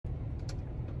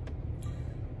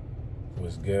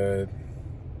What's good?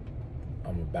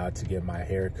 I'm about to get my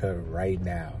hair cut right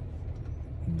now.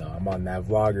 You know, I'm on that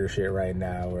vlogger shit right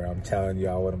now where I'm telling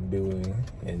y'all what I'm doing,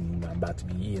 and I'm about to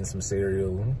be eating some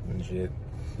cereal and shit.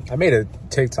 I made a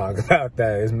TikTok about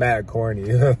that. It's mad corny.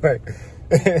 Like,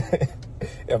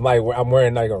 I'm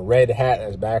wearing like a red hat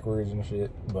that's backwards and shit.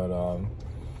 But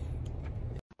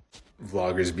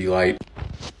vloggers be like,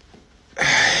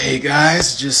 hey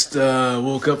guys, just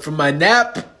woke up from my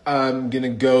nap. I'm gonna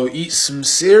go eat some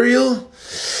cereal.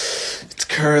 It's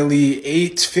currently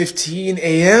 8:15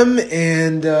 a.m.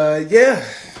 and yeah.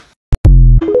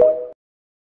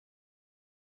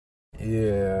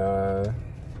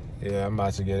 Yeah, I'm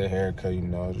about to get a haircut, you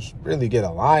know, just really get a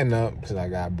lineup because I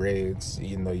got braids,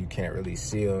 even though you can't really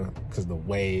see them because the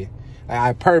way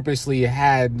I purposely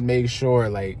had make sure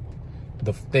like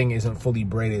the thing isn't fully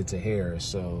braided to hair.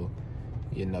 So,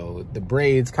 you know, the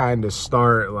braids kind of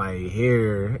start like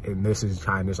here, and this is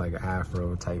kind of just like an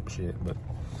afro type shit. But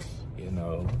you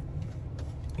know,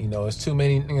 it's too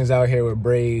many niggas out here with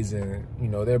braids, and you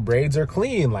know their braids are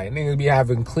clean. Like niggas be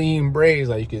having clean braids,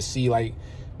 like you can see like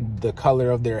the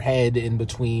color of their head in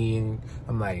between.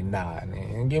 I'm like, nah,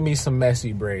 man, give me some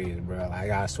messy braids, bro. I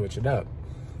gotta switch it up.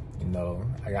 You know,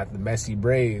 I got the messy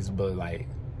braids, but like,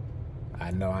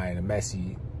 I know I ain't a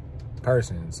messy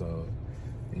person, so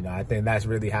you know, I think that's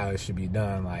really how it should be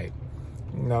done. Like,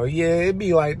 you know, yeah, it'd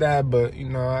be like that, but you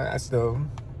know, I'm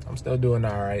still doing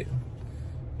all right.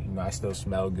 You know, I still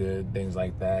smell good, things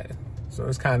like that. So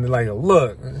it's kind of like a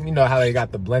look. You know how they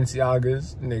got the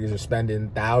Balenciagas? Niggas are spending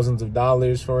thousands of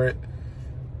dollars for it,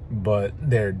 but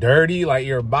they're dirty. Like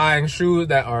you're buying shoes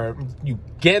that are, you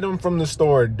get them from the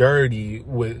store dirty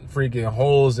with freaking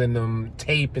holes in them,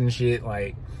 tape and shit.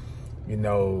 Like, you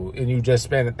know, and you just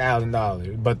spent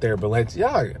 $1,000, but they're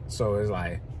Balenciaga. So it's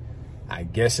like, I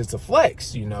guess it's a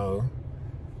flex, you know.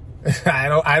 I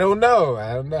don't know.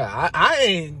 I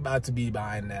ain't about to be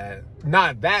buying that.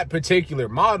 Not that particular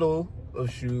model of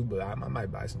shoe, but I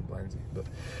might buy some Balenci. But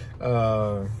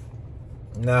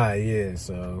nah, yeah.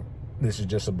 So this is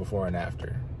just a before and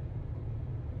after.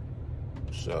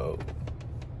 So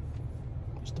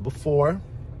it's the before.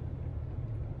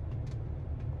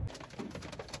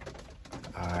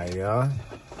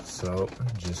 So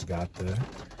just got the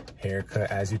haircut.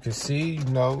 As you can see, you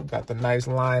know, got the nice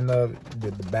line up,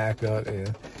 did the back up,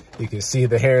 and you can see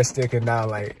the hair sticking out.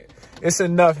 Like, it's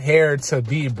enough hair to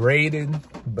be braided,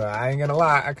 but I ain't gonna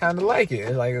lie, I kind of like it.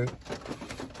 It's like, you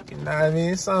know what I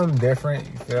mean? It's something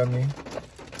different, you feel me?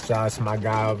 Shout out to my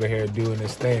guy over here doing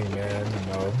his thing, man. You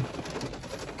know,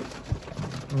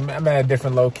 I'm at a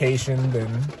different location than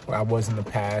where I was in the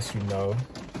past, you know.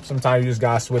 Sometimes you just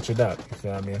gotta switch it up, you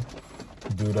feel me?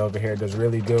 Dude over here does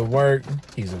really good work.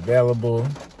 He's available.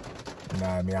 You know what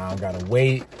I mean? I don't gotta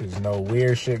wait. There's no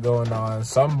weird shit going on.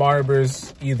 Some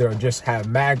barbers either just have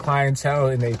mad clientele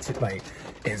and they like,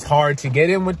 it's hard to get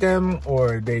in with them,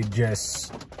 or they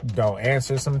just don't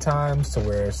answer sometimes, to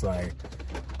where it's like,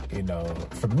 you know,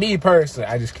 for me personally,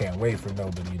 I just can't wait for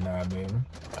nobody, you know what I mean?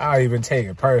 I don't even take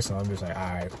it personal. I'm just like,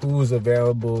 all right, who's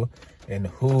available and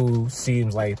who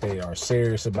seems like they are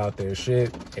serious about their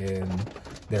shit and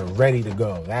they're ready to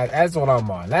go. That's what I'm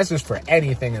on. That's just for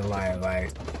anything in life.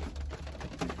 Like,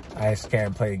 I just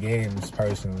can't play games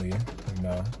personally, you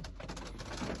know,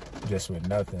 just with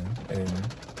nothing. And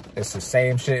it's the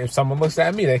same shit. If someone looks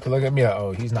at me, they can look at me like,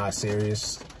 oh, he's not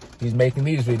serious. He's making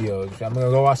these videos. I'm gonna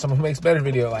go watch someone who makes better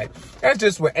video. Like, that's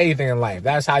just with anything in life.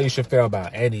 That's how you should feel about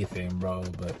anything, bro.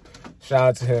 But shout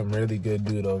out to him. Really good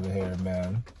dude over here,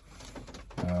 man.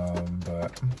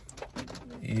 But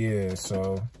yeah,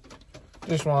 so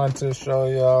just wanted to show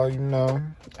y'all, you know,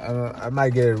 I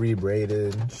might get it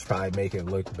rebraided, just probably make it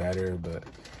look better, but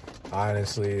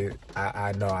honestly,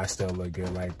 I know I still look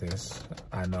good like this.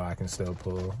 I know I can still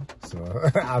pull, so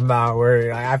I'm not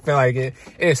worried. Like, I feel like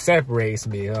it separates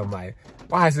me. I'm like,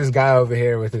 why is this guy over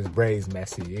here with his braids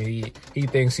messy? He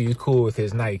thinks he's cool with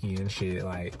his Nike and shit,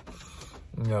 like,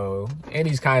 you know, and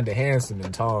he's kind of handsome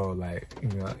and tall, like, you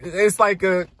know, it's like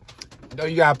you know,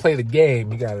 you gotta play the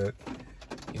game, you gotta,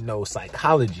 you know,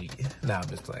 psychology. Nah, I'm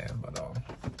just playing, but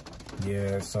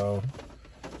yeah, so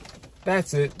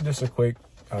that's it. Just a quick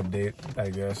update,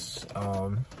 I guess.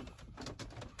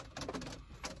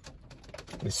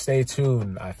 Just stay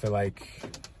tuned. I feel like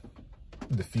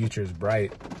the future's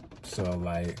bright, so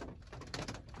like,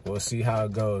 we'll see how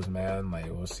it goes, man. Like,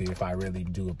 we'll see if I really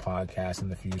do a podcast in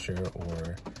the future,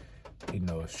 or, you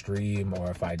know, stream,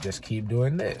 or if I just keep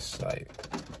doing this. Like,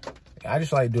 I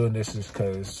just like doing this just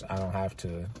because I don't have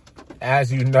to.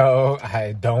 As you know,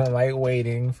 I don't like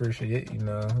waiting for shit, you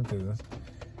know, because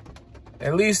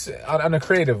at least on a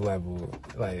creative level,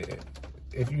 like,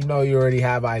 if you know you already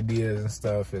have ideas and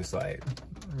stuff, it's like,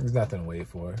 there's nothing to wait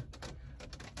for.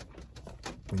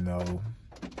 You know,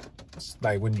 it's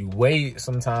like when you wait,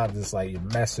 sometimes it's like you're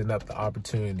messing up the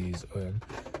opportunities, or,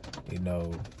 you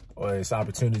know, or it's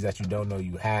opportunities that you don't know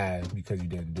you had because you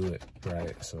didn't do it,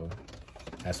 right? So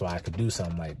that's why I could do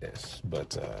something like this.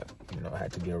 But, you know, I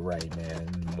had to get right, man,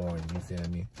 in the morning, you feel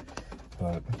me?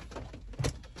 But,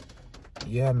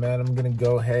 yeah, man, I'm going to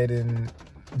go ahead and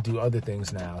do other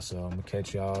things now. So I'm going to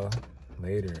catch y'all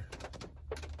later.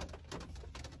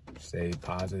 Stay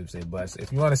positive, stay blessed.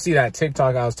 If you want to see that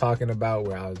TikTok I was talking about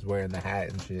where I was wearing the hat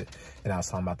and shit, and I was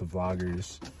talking about the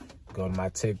vloggers, go to my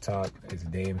TikTok. It's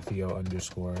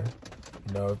DameTheo_.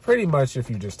 You know, pretty much if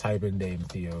you just type in Dame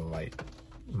Theo, like,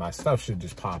 my stuff should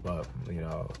just pop up, you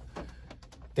know.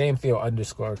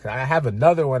 DameTheo_. I have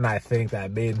another one, I think, that I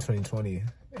made in 2020,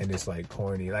 and it's like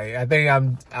corny. Like, I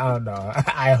don't know.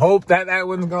 I hope that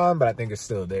one's gone, but I think it's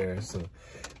still there. So,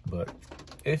 but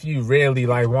if you really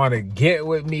like want to get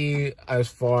with me as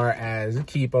far as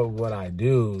keep up with what I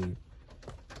do,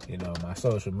 you know, my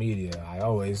social media, I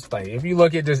always, like, if you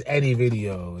look at just any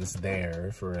video, it's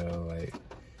there for real. Like,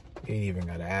 you ain't even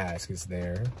gotta ask, it's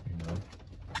there, you know.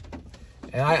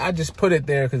 And I just put it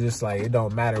there because it's like, it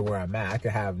don't matter where I'm at. I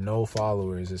could have no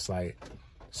followers. It's like,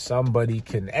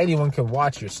 anyone can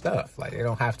watch your stuff. Like, they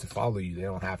don't have to follow you. They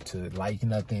don't have to like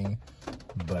nothing.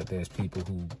 But there's people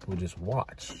who will just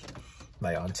watch.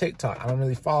 Like, on TikTok, I don't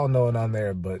really follow no one on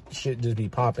there, but shit just be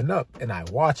popping up. And I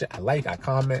watch it, I like, I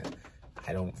comment.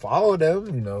 I don't follow them,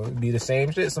 you know. It'd be the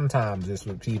same shit sometimes, just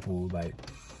with people. Like,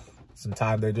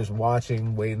 sometimes they're just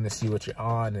watching, waiting to see what you're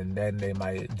on, and then they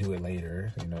might do it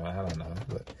later. You know, I don't know.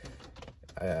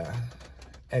 But,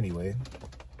 anyway,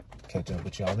 catch up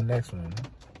with y'all in the next one.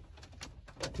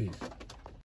 Peace.